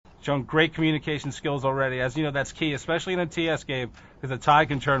shown great communication skills already. As you know, that's key, especially in a TS game, because the tide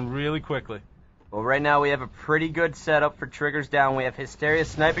can turn really quickly. Well, right now we have a pretty good setup for Triggers Down. We have Hysteria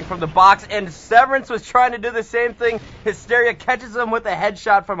sniping from the box, and Severance was trying to do the same thing. Hysteria catches him with a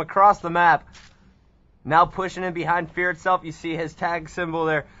headshot from across the map. Now pushing in behind Fear itself. You see his tag symbol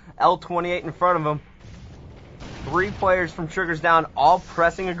there, L28 in front of him. 3 players from Triggers Down, all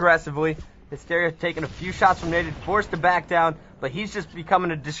pressing aggressively. Hysteria taking a few shots from Nated, forced to back down, but he's just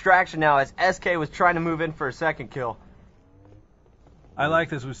becoming a distraction now as SK was trying to move in for a second kill. I like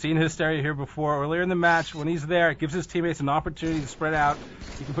this. We've seen Hysteria here before. Earlier in the match, when he's there, it gives his teammates an opportunity to spread out.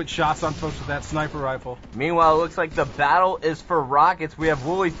 He can put shots on folks with that sniper rifle. Meanwhile, it looks like the battle is for Rockets. We have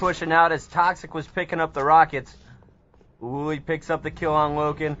Wooly pushing out as Toxic was picking up the Rockets. Wooly picks up the kill on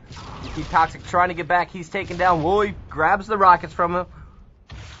Loken. You see Toxic trying to get back. He's taken down. Wooly grabs the Rockets from him.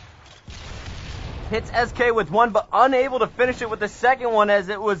 Hits SK with one, but unable to finish it with the second one as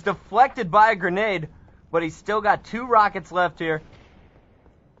it was deflected by a grenade. But he's still got 2 Rockets left here.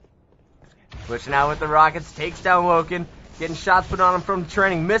 Pushing out with the Rockets, takes down Loken, getting shots put on him from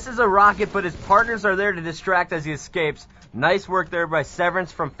training, misses a rocket, but his partners are there to distract as he escapes. Nice work there by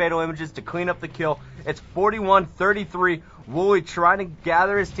Severance from Fatal Images to clean up the kill. It's 41-33. Wooly trying to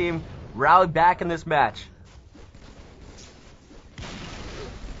gather his team, rally back in this match.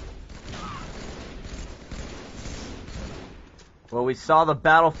 Well, we saw the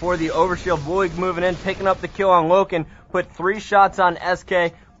battle for the overshield. Wooly moving in, picking up the kill on Loken, put 3 shots on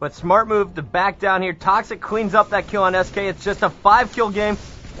SK. But smart move to back down here. Toxic cleans up that kill on SK. It's just a 5-kill game.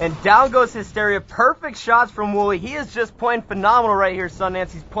 And down goes Hysteria. Perfect shots from Wooly. He is just playing phenomenal right here,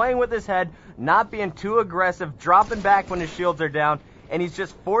 Sundance. He's playing with his head, not being too aggressive, dropping back when his shields are down. And he's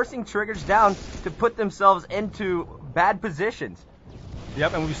just forcing Triggers Down to put themselves into bad positions.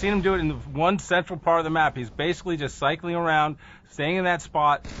 Yep, and we've seen him do it in the one central part of the map. He's basically just cycling around, staying in that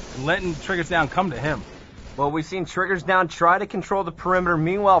spot, and letting Triggers Down come to him. Well, we've seen Triggers Down try to control the perimeter.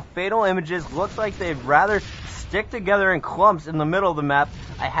 Meanwhile, Fatal Images looks like they'd rather stick together in clumps in the middle of the map.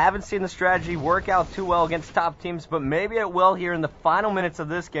 I haven't seen the strategy work out too well against top teams, but maybe it will here in the final minutes of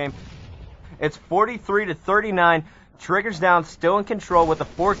this game. It's 43-39. Triggers Down still in control with a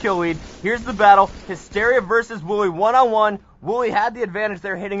 4-kill lead. Here's the battle. Hysteria versus Wooly 1-on-1. Wooly had the advantage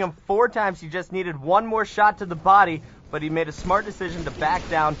there, hitting him 4 times. He just needed 1 more shot to the body, but he made a smart decision to back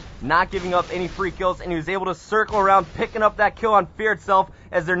down, not giving up any free kills, and he was able to circle around, picking up that kill on Fear itself,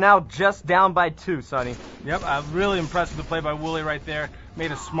 as they're now just down by 2, Sonny. Yep, I'm really impressed with the play by Wooly right there.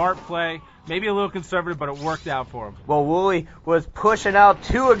 Made a smart play, maybe a little conservative, but it worked out for him. Well, Wooly was pushing out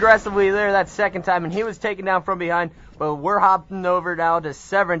too aggressively there that second time, and he was taken down from behind, but we're hopping over now to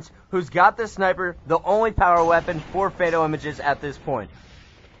Severance, who's got the sniper, the only power weapon for Fatal Images at this point.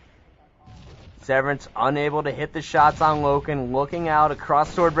 Severance unable to hit the shots on Loken, looking out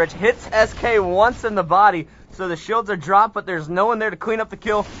across Swordbridge, hits SK once in the body, so the shields are dropped, but there's no one there to clean up the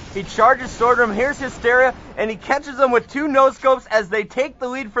kill. He charges Swordroom, here's Hysteria, and he catches them with 2 no-scopes as they take the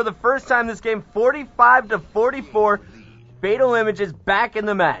lead for the first time this game, 45-44. Fatal Images back in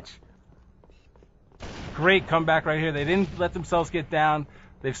the match. Great comeback right here. They didn't let themselves get down.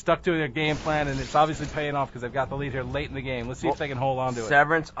 They've stuck to their game plan, and it's obviously paying off because they've got the lead here late in the game. Let's see if they can hold on to it.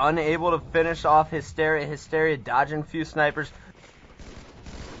 Severance unable to finish off Hysteria. Hysteria dodging a few snipers.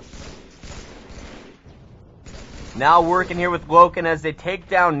 Now working here with Loken as they take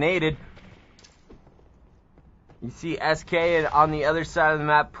down Nated. You see SK on the other side of the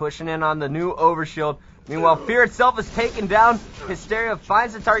map pushing in on the new overshield. Meanwhile, Fear itself is taken down. Hysteria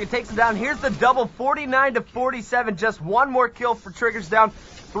finds the target, takes him down. Here's the double, 49-47. Just 1 more kill for Triggers Down,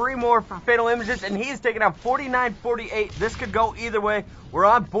 3 more for Fatal Images, and he's taken down 49-48. This could go either way. We're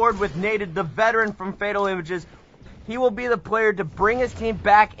on board with Nated, the veteran from Fatal Images. He will be the player to bring his team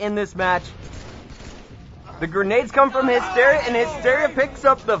back in this match. The grenades come from Hysteria, and Hysteria picks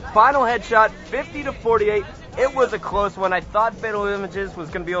up the final headshot, 50-48. It was a close one. I thought Fatal Images was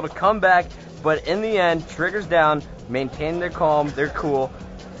going to be able to come back, but in the end, Triggers Down maintained their calm, their cool,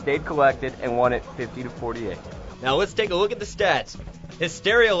 stayed collected, and won it 50-48. Now let's take a look at the stats.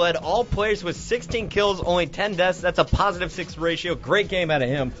 Hysteria led all players with 16 kills, only 10 deaths. That's a +6 ratio. Great game out of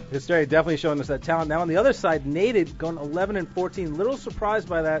him. Hysteria definitely showing us that talent. Now on the other side, Nated going 11-14. Little surprised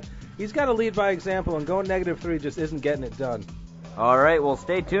by that. He's got to lead by example, and going -3 just isn't getting it done. All right, well,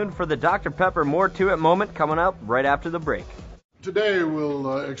 stay tuned for the Dr. Pepper More To It moment coming up right after the break. Today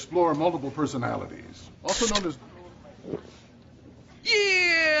we'll explore multiple personalities, also known as...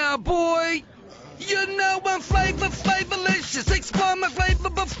 Yeah, boy! You know I'm flavorlicious. Explore my flavor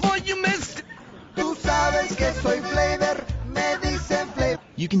before you miss it. Tú sabes que soy flavor, me dicen flavor.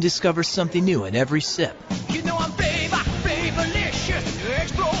 You can discover something new in every sip. You know I'm flavorlicious.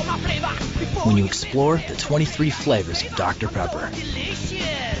 Explore my when you explore the 23 flavors of Dr. Pepper.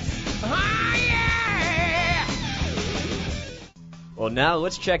 Well, now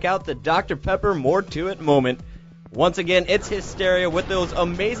let's check out the Dr. Pepper More to It moment. Once again, it's Hysteria with those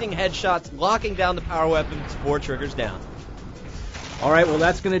amazing headshots locking down the power weapons 4 triggers down. All right, well,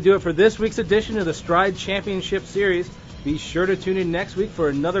 that's going to do it for this week's edition of the Stride Championship Series. Be sure to tune in next week for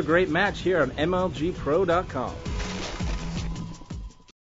another great match here on MLGPro.com.